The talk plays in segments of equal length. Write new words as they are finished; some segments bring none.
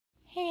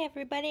Hey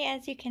everybody,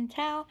 as you can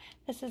tell,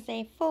 this is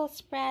a full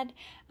spread.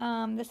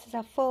 This is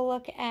a full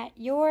look at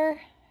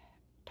your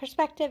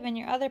perspective and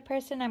your other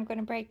person. I'm going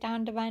to break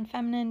down Divine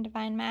Feminine,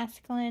 Divine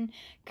Masculine,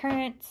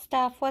 current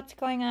stuff, what's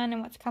going on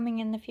and what's coming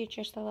in the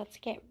future. So let's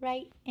get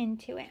right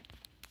into it.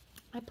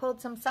 I pulled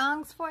some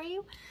songs for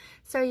you.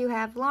 So you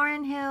have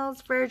Lauryn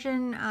Hill's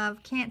version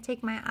of Can't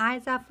Take My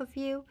Eyes Off of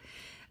You.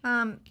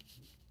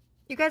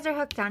 You guys are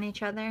hooked on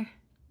each other.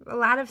 A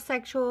lot of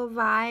sexual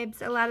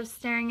vibes, a lot of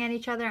staring at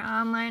each other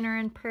online or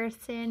in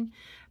person.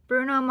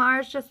 Bruno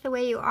Mars, Just the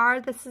Way You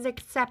Are. This is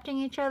accepting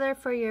each other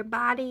for your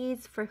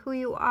bodies, for who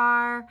you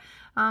are,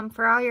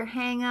 for all your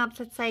hang-ups.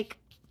 It's like,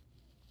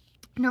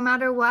 no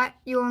matter what,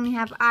 you only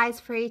have eyes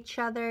for each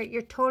other.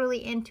 You're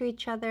totally into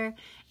each other.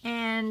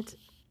 And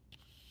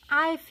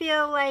I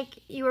feel like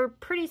you are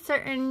pretty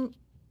certain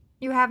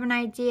you have an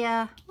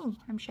idea. Oh,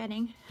 I'm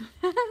shedding.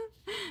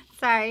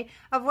 Sorry,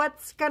 of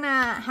what's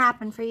gonna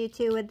happen for you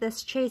two with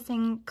this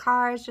chasing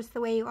cars, just the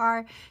way you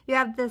are. You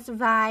have this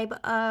vibe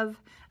of,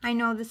 I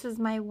know this is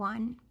my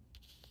one.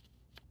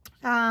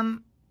 I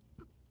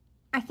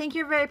think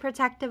you're very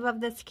protective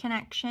of this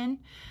connection.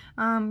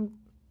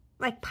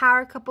 Like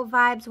power couple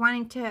vibes,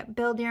 wanting to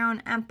build your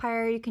own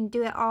empire. You can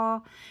do it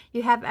all.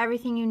 You have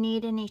everything you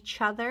need in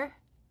each other.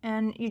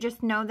 And you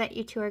just know that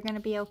you two are going to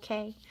be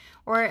okay.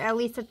 Or at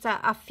least it's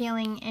a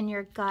feeling in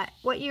your gut.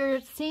 What you're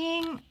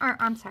seeing, or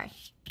I'm sorry,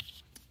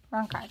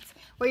 wrong cards.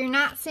 What you're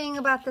not seeing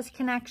about this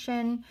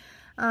connection,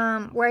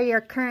 where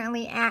you're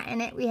currently at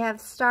in it, we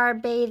have star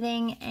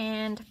bathing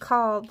and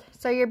called.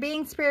 So you're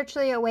being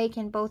spiritually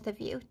awakened, both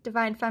of you,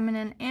 Divine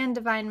Feminine and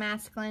Divine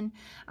Masculine,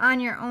 on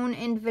your own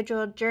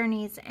individual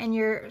journeys. And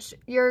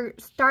you're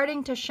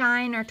starting to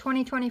shine, or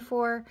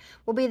 2024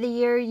 will be the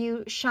year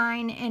you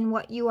shine in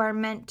what you are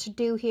meant to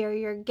do here,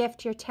 your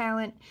gift, your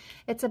talent.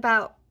 It's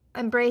about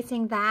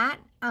embracing that,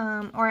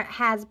 or it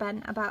has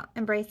been about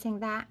embracing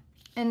that.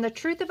 And the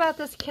truth about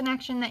this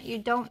connection that you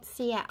don't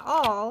see at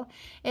all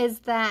is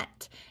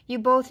that you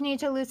both need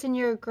to loosen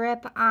your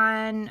grip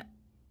on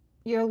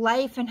your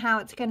life and how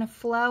it's going to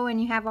flow.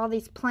 And you have all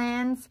these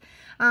plans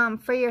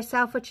for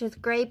yourself, which is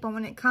great. But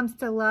when it comes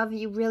to love,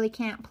 you really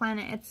can't plan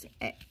it.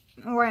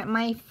 Or it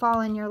might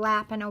fall in your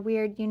lap in a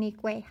weird,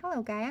 unique way.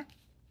 Hello, Gaia.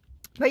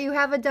 But you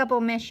have a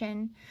double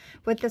mission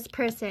with this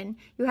person.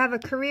 You have a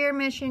career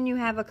mission. You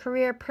have a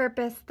career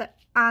purpose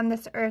on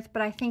this earth.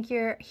 But I think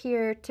you're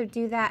here to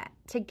do that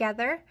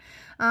together.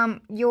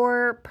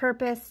 Your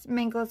purpose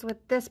mingles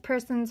with this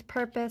person's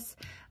purpose.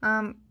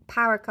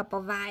 Power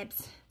couple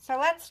vibes. So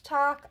let's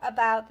talk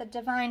about the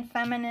Divine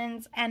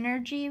Feminine's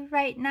energy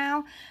right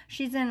now.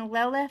 She's in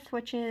Lilith,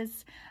 which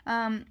is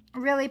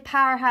really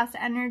powerhouse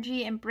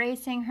energy,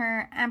 embracing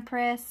her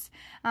Empress,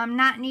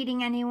 not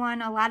needing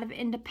anyone, a lot of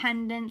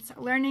independence,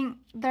 learning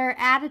their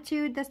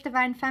attitude. This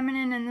Divine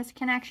Feminine and this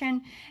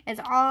connection is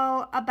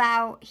all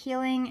about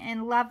healing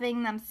and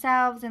loving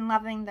themselves and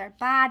loving their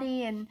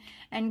body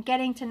and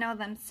getting to know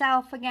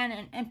themselves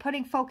again and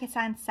putting focus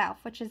on self,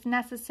 which is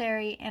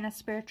necessary in a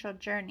spiritual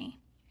journey.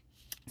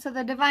 So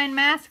the Divine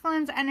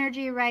Masculine's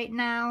energy right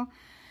now,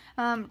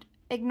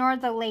 ignore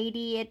the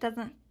lady.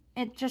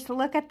 Just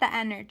look at the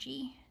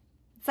energy.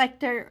 It's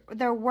like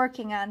they're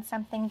working on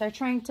something. They're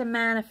trying to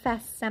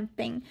manifest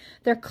something.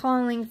 They're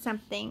calling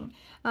something.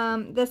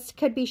 This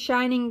could be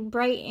shining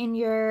bright in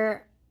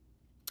your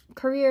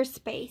career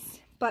space.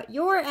 But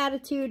your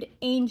attitude,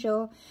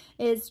 angel,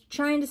 is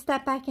trying to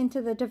step back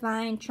into the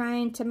divine,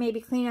 trying to maybe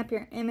clean up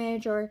your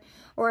image or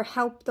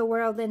help the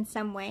world in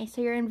some way.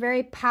 So you're in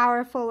very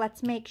powerful,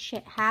 let's make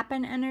shit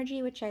happen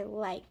energy, which I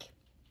like.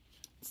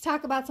 Let's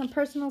talk about some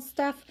personal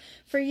stuff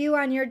for you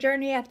on your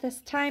journey at this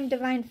time,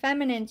 Divine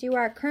Feminines. You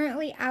are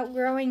currently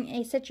outgrowing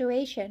a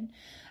situation,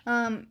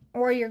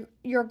 or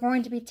you're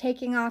going to be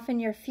taking off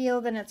in your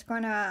field, and it's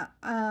going to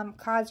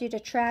cause you to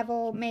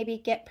travel, maybe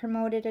get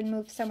promoted and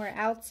move somewhere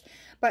else.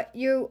 But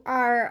you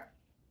are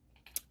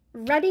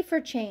ready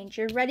for change.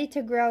 You're ready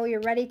to grow.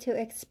 You're ready to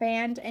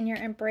expand, and you're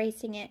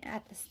embracing it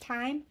at this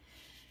time.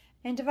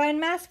 And Divine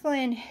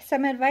Masculine,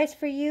 some advice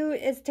for you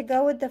is to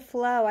go with the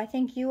flow. I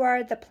think you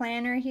are the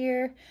planner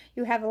here.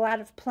 You have a lot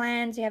of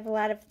plans. You have a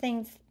lot of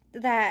things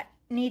that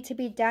need to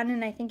be done,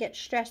 and I think it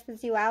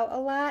stresses you out a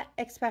lot,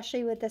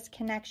 especially with this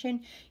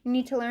connection. You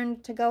need to learn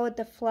to go with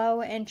the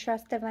flow and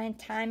trust divine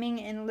timing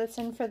and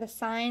listen for the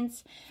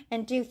signs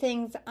and do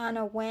things on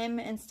a whim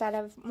instead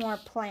of more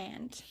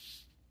planned.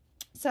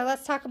 So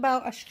let's talk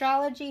about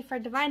astrology for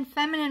Divine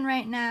Feminine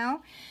right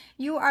now.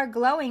 You are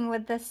glowing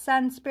with the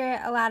sun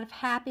spirit, a lot of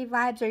happy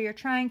vibes, or you're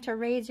trying to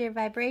raise your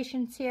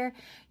vibrations here.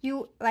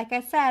 You, like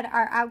I said,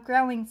 are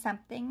outgrowing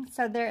something.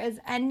 So there is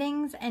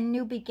endings and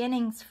new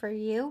beginnings for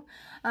you.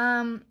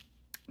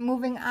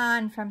 Moving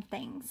on from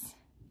things.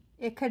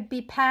 It could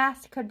be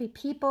past, could be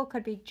people,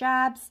 could be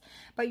jobs,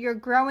 but you're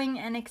growing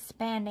and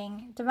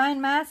expanding.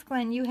 Divine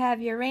Masculine, you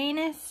have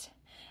Uranus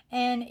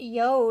and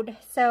Yod.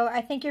 So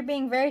I think you're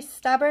being very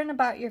stubborn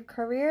about your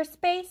career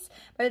space,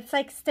 but it's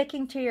like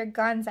sticking to your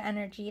guns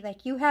energy.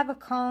 Like you have a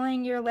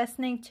calling, you're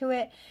listening to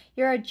it,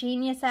 you're a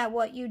genius at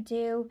what you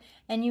do,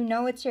 and you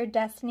know it's your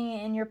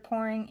destiny and you're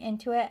pouring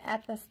into it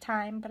at this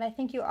time. But I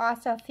think you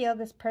also feel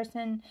this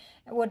person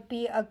would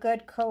be a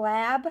good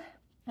collab.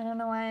 I don't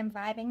know why I'm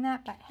vibing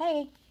that, but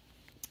hey.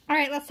 All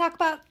right, let's talk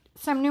about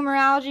some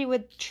numerology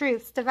with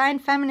truths. Divine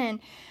Feminine.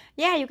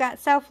 Yeah, you got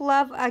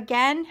self-love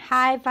again,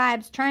 high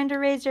vibes, trying to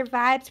raise your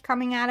vibes,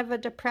 coming out of a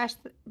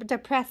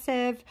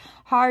depressive,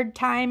 hard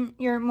time.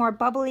 You're more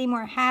bubbly,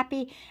 more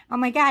happy. Oh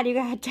my God, you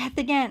got death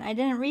again. I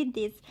didn't read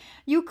these.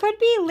 You could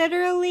be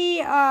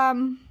literally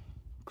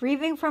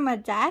grieving from a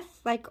death,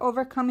 like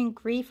overcoming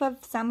grief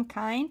of some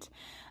kind.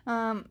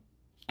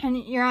 And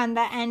you're on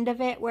the end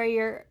of it where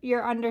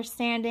you're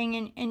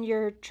understanding and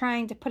you're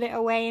trying to put it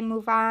away and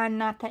move on.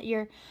 Not that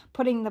you're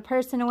putting the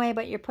person away,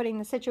 but you're putting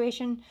the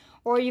situation.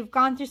 Or you've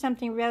gone through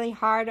something really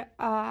hard,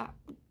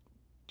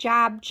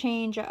 job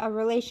change, a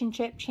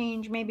relationship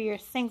change. Maybe you're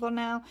single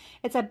now.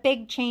 It's a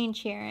big change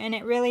here, and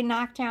it really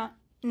knocked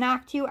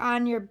you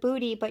on your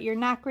booty, but you're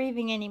not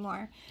grieving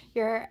anymore.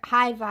 You're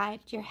high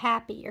vibed. You're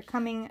happy. You're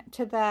coming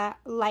to the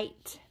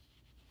light,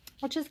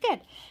 which is good.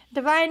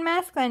 Divine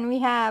Masculine, we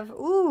have,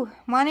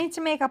 wanting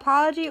to make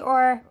apology,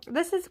 or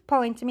this is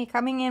pulling to me,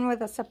 coming in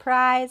with a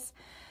surprise,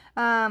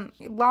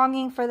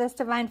 longing for this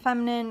Divine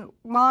Feminine,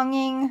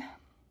 longing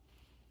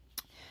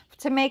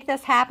to make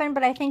this happen,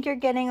 but I think you're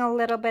getting a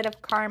little bit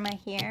of karma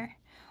here,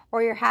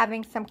 or you're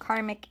having some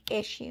karmic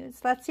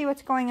issues. Let's see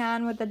what's going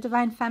on with the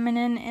Divine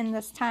Feminine in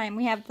this time.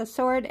 We have the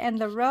Sword and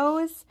the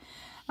Rose.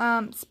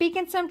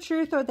 Speaking some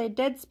truth, or they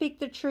did speak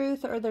the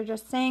truth, or they're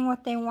just saying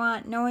what they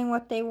want, knowing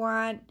what they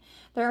want.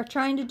 They're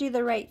trying to do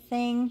the right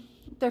thing.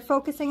 They're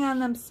focusing on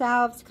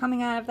themselves,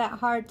 coming out of that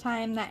hard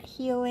time, that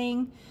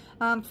healing,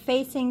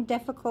 facing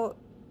difficult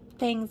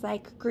things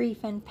like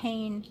grief and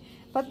pain.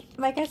 But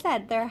like I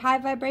said, they're high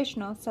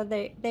vibrational, so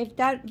they've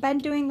been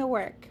doing the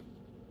work.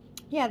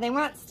 Yeah, they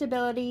want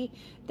stability.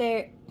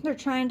 They're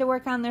trying to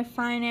work on their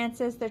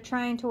finances. They're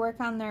trying to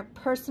work on their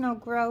personal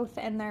growth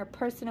and their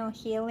personal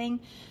healing.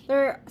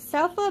 They're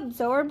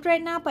self-absorbed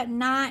right now, but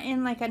not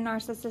in like a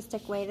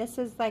narcissistic way. This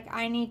is like,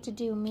 I need to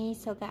do me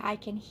so that I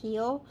can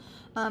heal.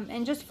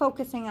 And just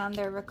focusing on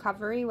their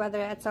recovery,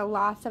 whether it's a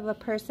loss of a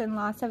person,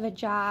 loss of a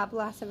job,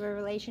 loss of a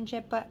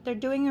relationship. But they're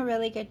doing a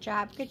really good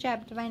job. Good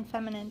job, Divine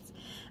Feminines.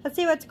 Let's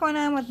see what's going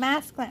on with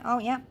Masculine. Oh,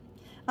 yeah.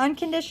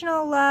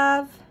 Unconditional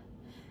love,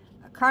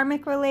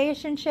 karmic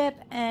relationship,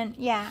 and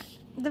yeah,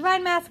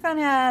 Divine Masculine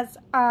has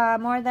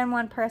more than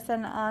one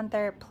person on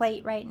their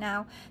plate right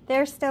now.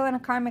 They're still in a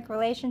karmic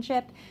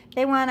relationship.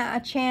 They want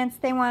a chance.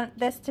 They want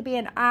this to be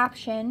an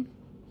option,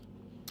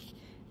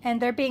 and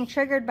they're being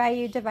triggered by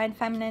you, Divine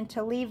Feminine,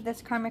 to leave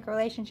this karmic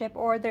relationship,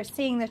 or they're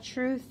seeing the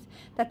truth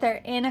that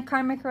they're in a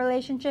karmic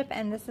relationship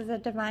and this is a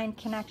divine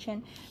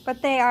connection.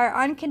 But they are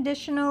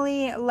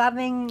unconditionally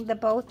loving the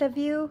both of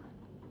you,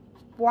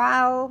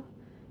 while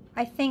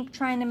I think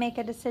trying to make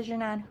a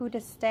decision on who to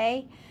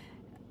stay.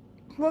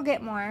 We'll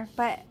get more,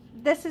 but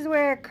this is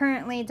where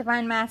currently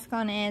Divine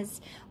Masculine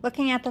is.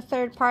 Looking at the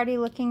third party,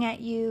 looking at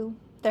you.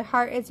 Their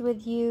heart is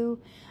with you.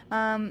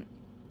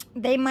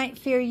 They might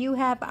fear you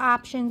have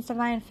options,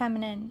 Divine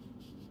Feminine.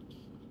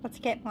 Let's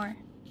get more.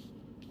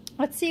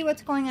 Let's see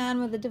what's going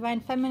on with the Divine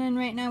Feminine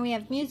right now. We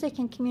have music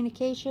and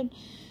communication.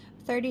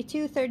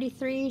 32,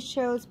 33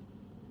 shows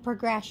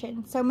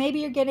progression. So maybe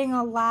you're getting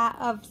a lot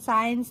of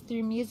signs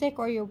through music,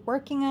 or you're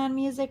working on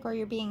music, or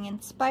you're being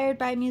inspired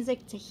by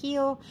music to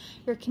heal.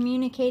 You're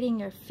communicating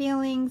your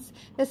feelings.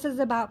 This is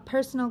about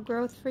personal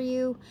growth for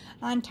you,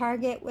 on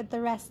target with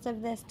the rest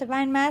of this.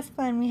 Divine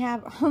Masculine, we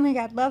have, oh my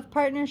God, love,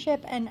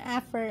 partnership, and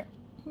effort.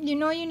 You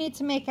know you need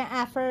to make an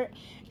effort,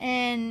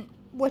 and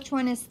which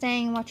one is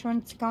staying, which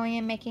one's going,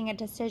 and making a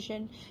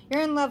decision.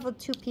 You're in love with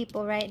two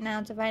people right now,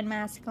 Divine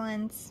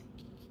Masculines.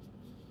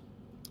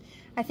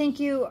 I think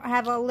you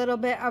have a little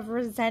bit of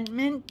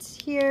resentment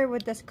here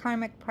with this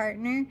karmic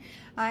partner.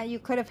 You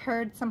could have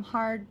heard some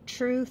hard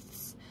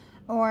truths,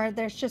 or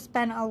there's just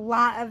been a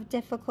lot of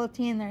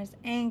difficulty and there's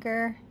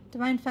anger.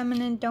 Divine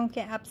Feminine, don't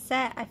get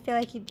upset. I feel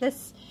like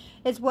this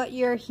is what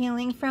you're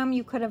healing from.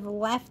 You could have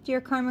left your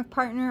karmic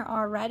partner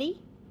already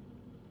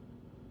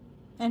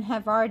and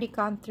have already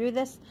gone through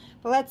this.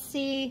 But let's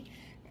see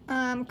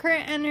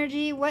current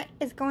energy. What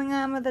is going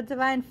on with the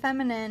Divine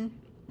Feminine?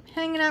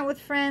 Hanging out with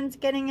friends,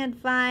 getting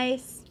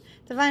advice.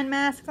 Divine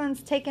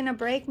Masculine's taking a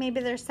break. Maybe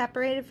they're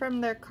separated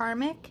from their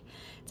karmic.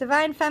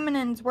 Divine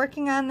Feminine's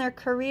working on their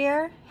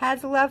career,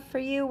 has love for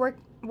you,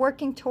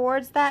 working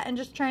towards that and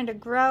just trying to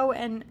grow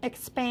and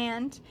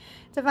expand.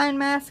 Divine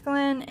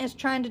Masculine is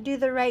trying to do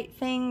the right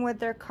thing with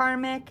their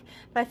karmic,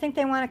 but I think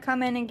they want to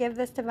come in and give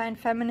this Divine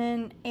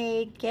Feminine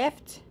a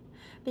gift,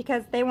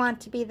 because they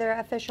want to be their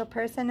official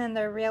person and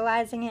they're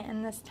realizing it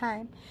in this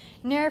time.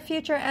 Near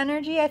future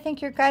energy, I think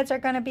your guys are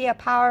going to be a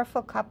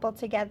powerful couple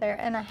together,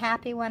 and a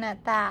happy one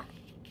at that.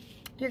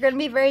 You're going to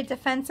be very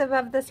defensive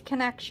of this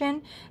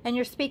connection, and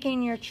you're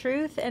speaking your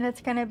truth, and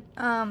it's going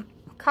to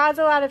cause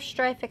a lot of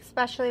strife,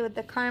 especially with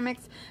the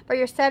karmics, but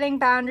you're setting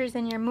boundaries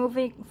and you're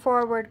moving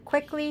forward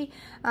quickly,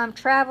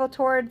 travel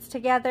towards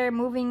together,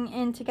 moving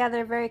in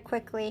together very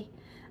quickly.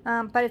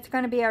 But it's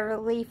going to be a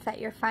relief that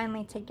you're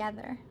finally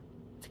together.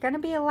 It's going to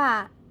be a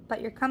lot,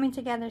 but you're coming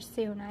together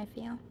soon, I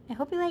feel. I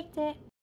hope you liked it.